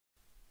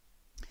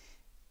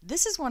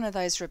This is one of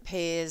those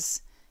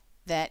repairs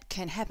that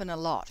can happen a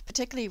lot,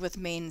 particularly with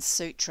men's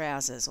suit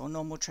trousers or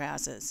normal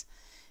trousers.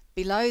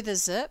 Below the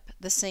zip,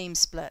 the seam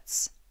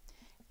splits,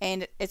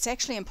 and it's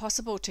actually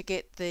impossible to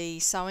get the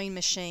sewing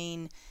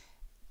machine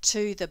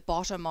to the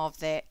bottom of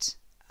that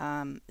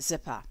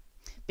zipper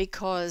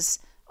because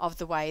of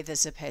the way the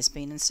zip has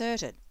been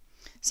inserted.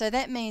 So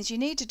that means you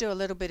need to do a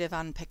little bit of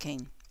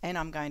unpicking, and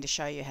I'm going to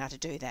show you how to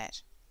do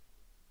that.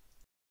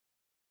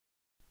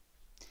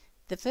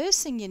 The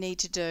first thing you need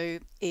to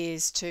do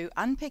is to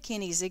unpick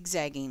any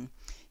zigzagging.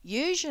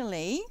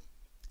 Usually,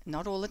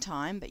 not all the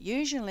time, but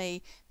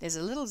usually there's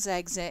a little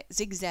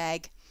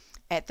zigzag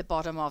at the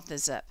bottom of the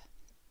zip.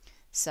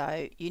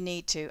 So you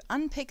need to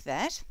unpick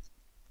that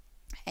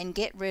and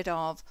get rid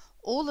of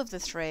all of the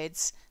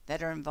threads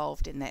that are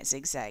involved in that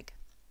zigzag.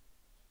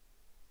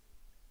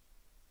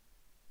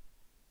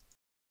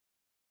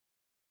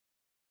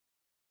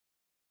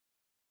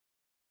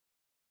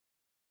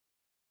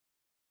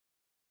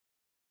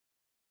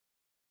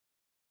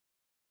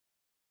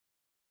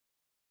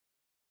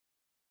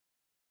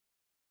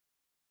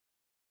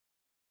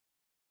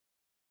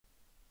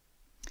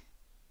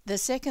 The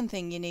second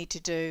thing you need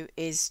to do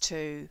is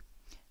to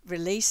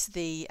release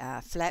the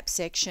flap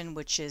section,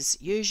 which is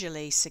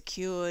usually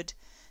secured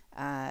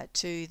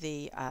to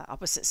the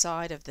opposite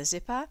side of the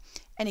zipper,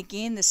 and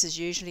again this is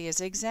usually a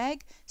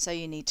zigzag, so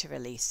you need to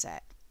release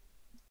that.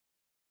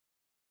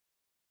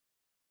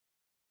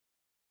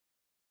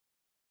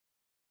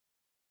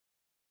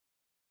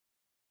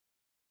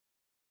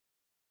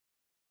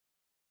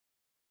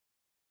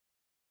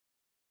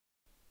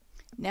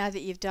 Now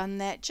that you've done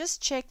that,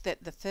 just check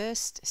that the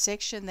first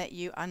section that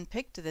you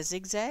unpicked, the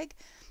zigzag,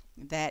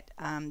 that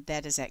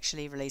is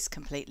actually released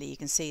completely. You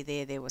can see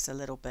there was a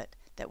little bit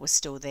that was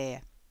still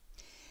there.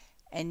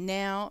 And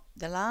now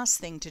the last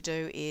thing to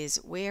do is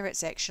where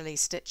it's actually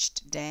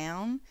stitched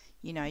down,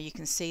 you know, you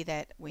can see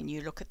that when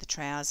you look at the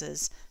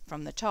trousers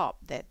from the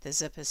top that the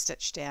zip is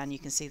stitched down, you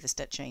can see the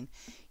stitching.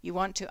 You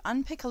want to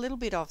unpick a little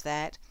bit of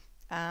that,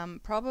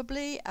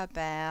 probably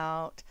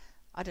about,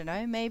 I don't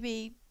know,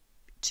 maybe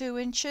 2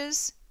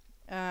 inches,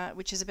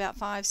 which is about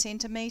 5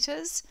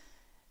 centimeters,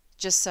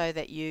 just so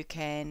that you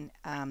can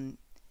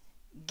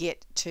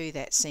get to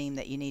that seam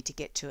that you need to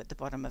get to at the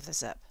bottom of the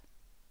zip.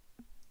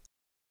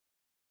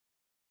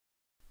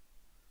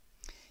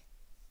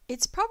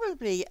 It's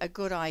probably a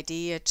good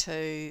idea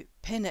to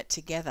pin it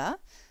together.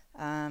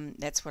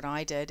 That's what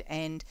I did,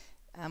 and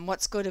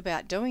what's good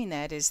about doing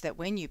that is that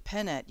when you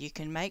pin it, you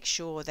can make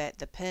sure that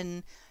the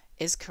pin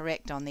is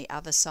correct on the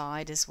other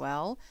side as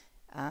well.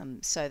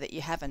 So that you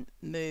haven't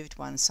moved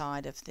one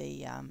side of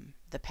the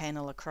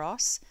panel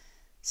across.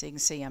 So you can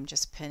see I'm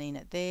just pinning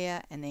it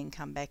there and then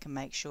come back and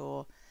make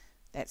sure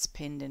that's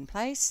pinned in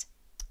place.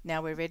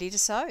 Now we're ready to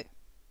sew.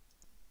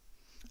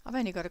 I've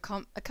only got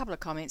a couple of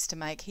comments to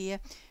make here.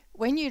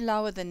 When you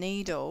lower the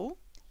needle,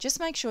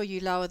 just make sure you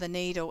lower the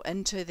needle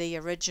into the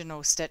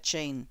original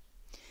stitching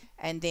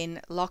and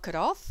then lock it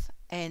off,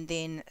 and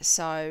then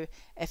sew,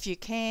 if you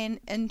can,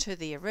 into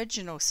the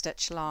original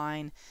stitch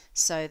line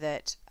so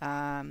that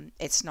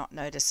it's not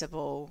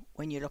noticeable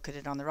when you look at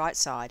it on the right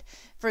side.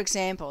 For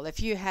example, if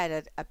you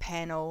had a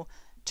panel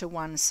to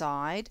one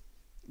side,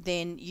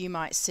 then you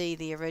might see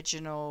the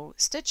original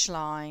stitch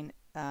line,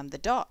 the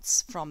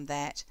dots from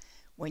that,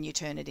 when you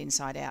turn it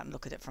inside out and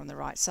look at it from the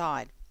right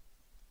side.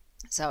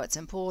 So it's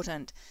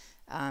important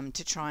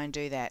to try and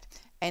do that.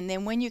 And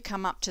then when you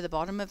come up to the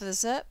bottom of the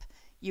zip,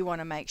 you want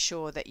to make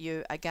sure that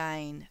you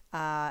again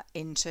are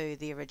into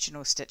the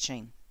original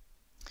stitching.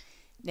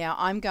 Now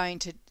I'm going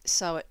to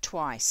sew it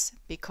twice,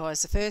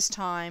 because the first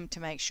time to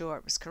make sure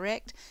it was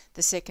correct,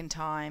 the second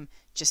time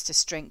just to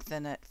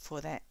strengthen it for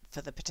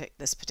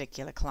this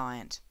particular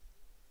client.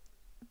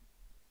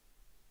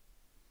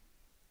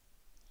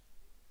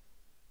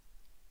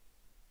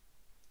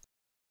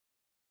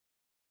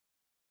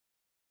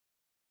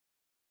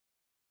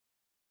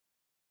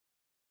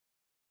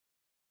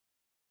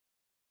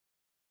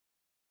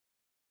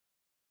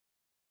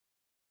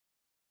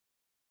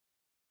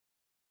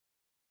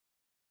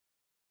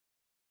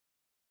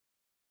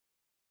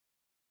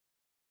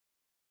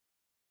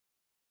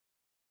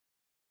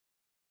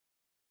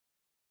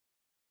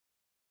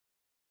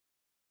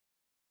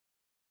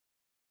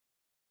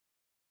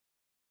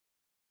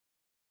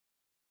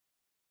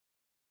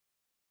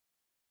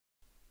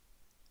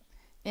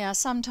 Now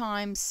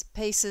sometimes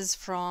pieces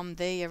from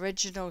the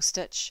original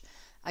stitch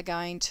are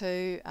going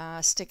to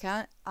stick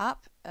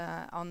up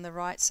on the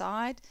right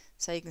side,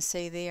 so you can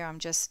see there I'm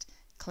just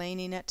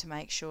cleaning it to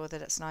make sure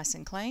that it's nice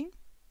and clean.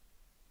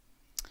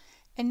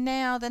 And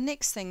now the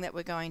next thing that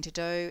we're going to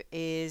do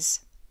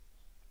is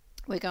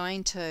we're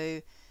going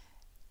to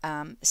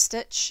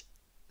stitch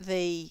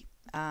the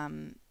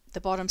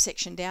bottom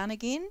section down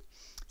again.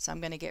 So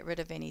I'm going to get rid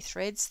of any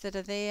threads that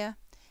are there,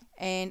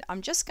 and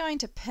I'm just going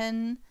to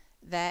pin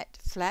that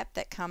flap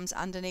that comes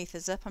underneath the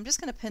zip. I'm just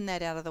going to pin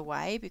that out of the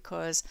way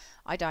because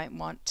I don't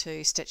want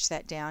to stitch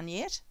that down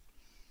yet.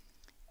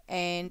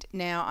 And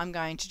now I'm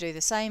going to do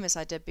the same as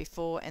I did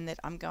before, in that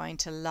I'm going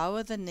to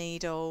lower the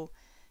needle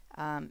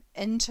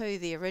into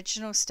the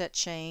original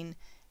stitching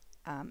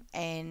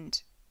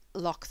and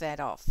lock that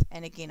off.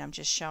 And again, I'm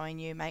just showing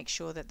you, make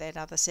sure that that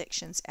other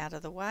section's out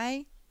of the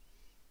way.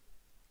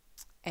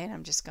 And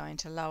I'm just going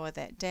to lower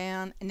that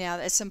down. Now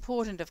it's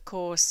important, of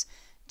course,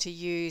 to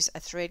use a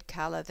thread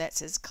color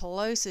that's as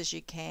close as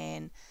you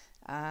can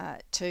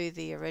to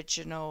the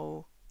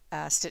original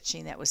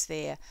stitching that was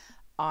there.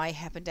 I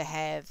happen to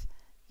have,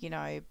 you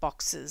know,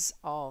 boxes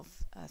of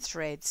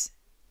threads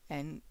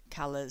and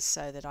colors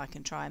so that I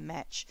can try and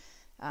match.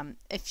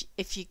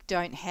 If you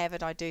don't have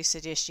it, I do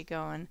suggest you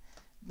go and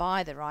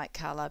buy the right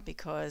color,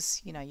 because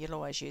you know you'll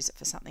always use it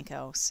for something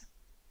else.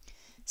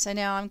 So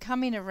now I'm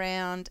coming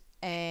around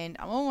and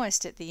I'm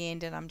almost at the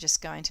end, and I'm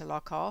just going to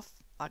lock off,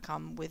 like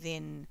I'm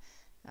within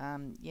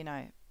you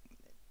know,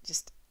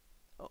 just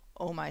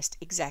almost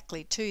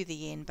exactly to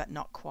the end, but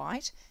not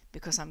quite,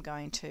 because I'm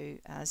going to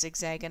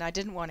zigzag, and I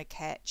didn't want to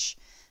catch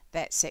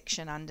that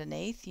section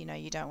underneath. You know,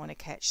 you don't want to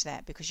catch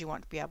that because you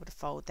want to be able to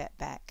fold that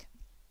back.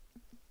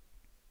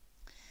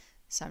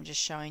 So I'm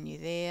just showing you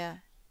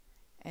there,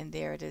 and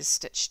there it is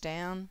stitched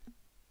down.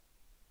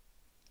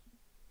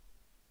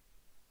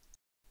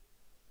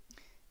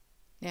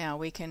 Now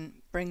we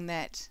can bring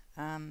that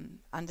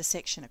under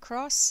section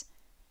across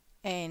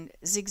and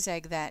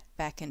zigzag that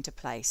back into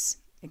place,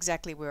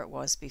 exactly where it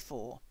was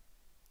before.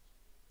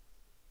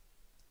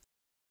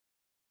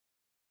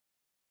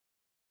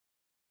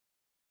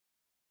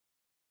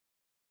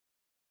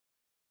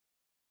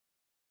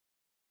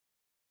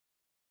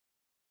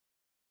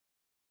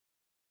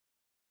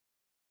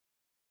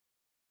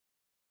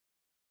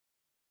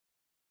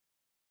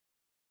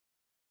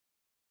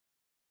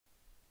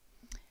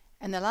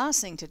 And the last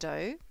thing to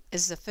do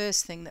is the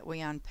first thing that we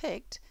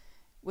unpicked,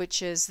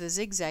 which is the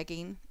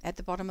zigzagging at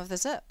the bottom of the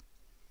zip.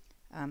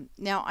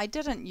 Now I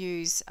didn't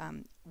use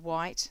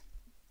white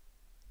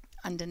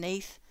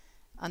underneath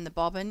on the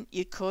bobbin.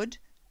 You could.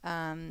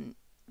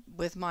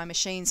 With my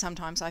machine,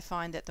 sometimes I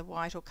find that the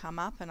white will come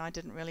up, and I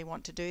didn't really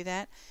want to do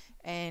that.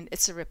 And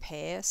it's a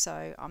repair,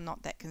 so I'm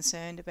not that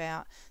concerned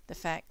about the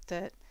fact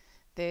that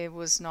there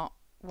was not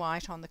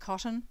white on the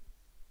cotton.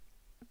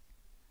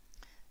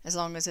 As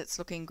long as it's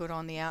looking good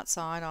on the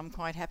outside, I'm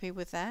quite happy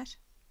with that.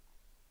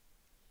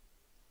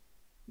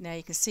 Now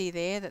you can see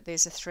there that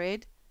there's a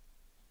thread,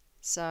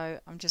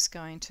 so I'm just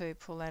going to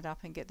pull that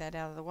up and get that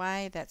out of the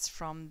way. That's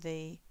from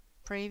the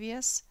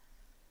previous,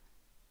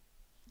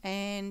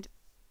 and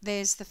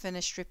there's the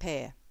finished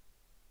repair.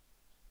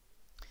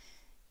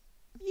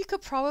 You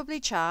could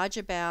probably charge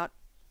about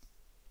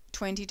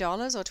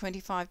 $20 or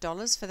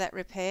 $25 for that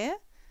repair,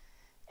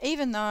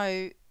 even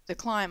though the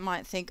client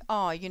might think,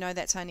 oh, you know,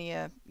 that's only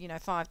a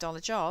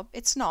 $5 job.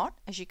 It's not,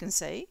 as you can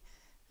see,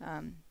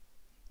 and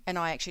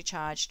I actually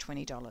charged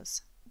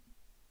 $20.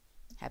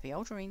 Happy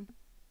altering.